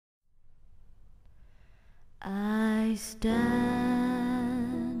I stand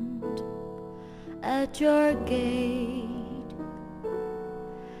at your gate,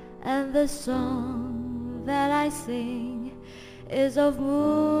 and the song that I sing is of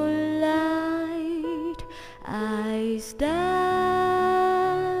moonlight. I stand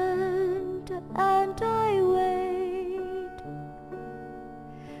and I wait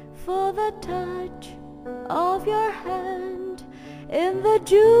for the touch of your hand in the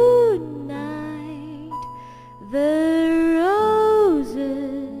June night. The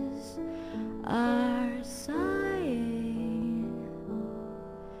roses are sighing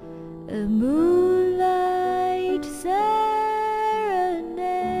a moonlight serenade.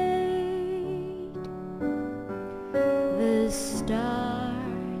 The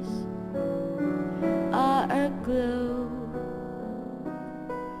stars are aglow,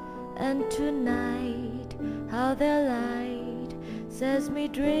 and tonight how their light sets me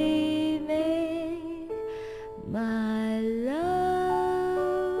dreaming. My love,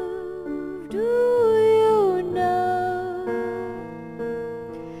 do you know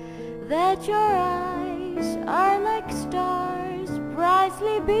that your eyes are like stars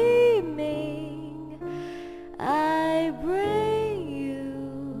brightly beaming? I bring you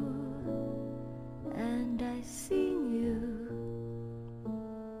and I sing you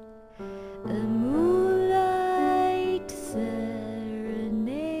a moonlight serenade.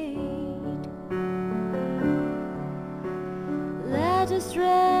 Let us stray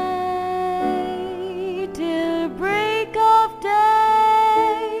till break of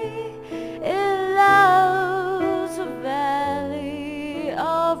day in love's valley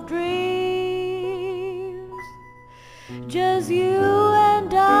of dreams. Just you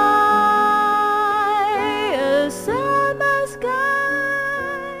and I, a summer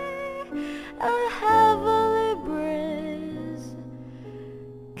sky, a heavenly breeze,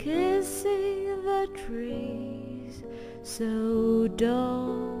 kissing the trees. So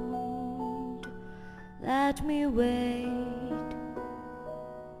don't let me wait.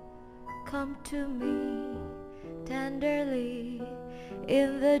 Come to me tenderly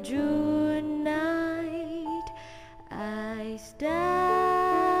in the June night. I stand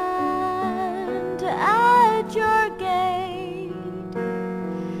at your gate,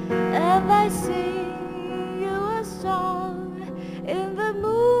 and I sing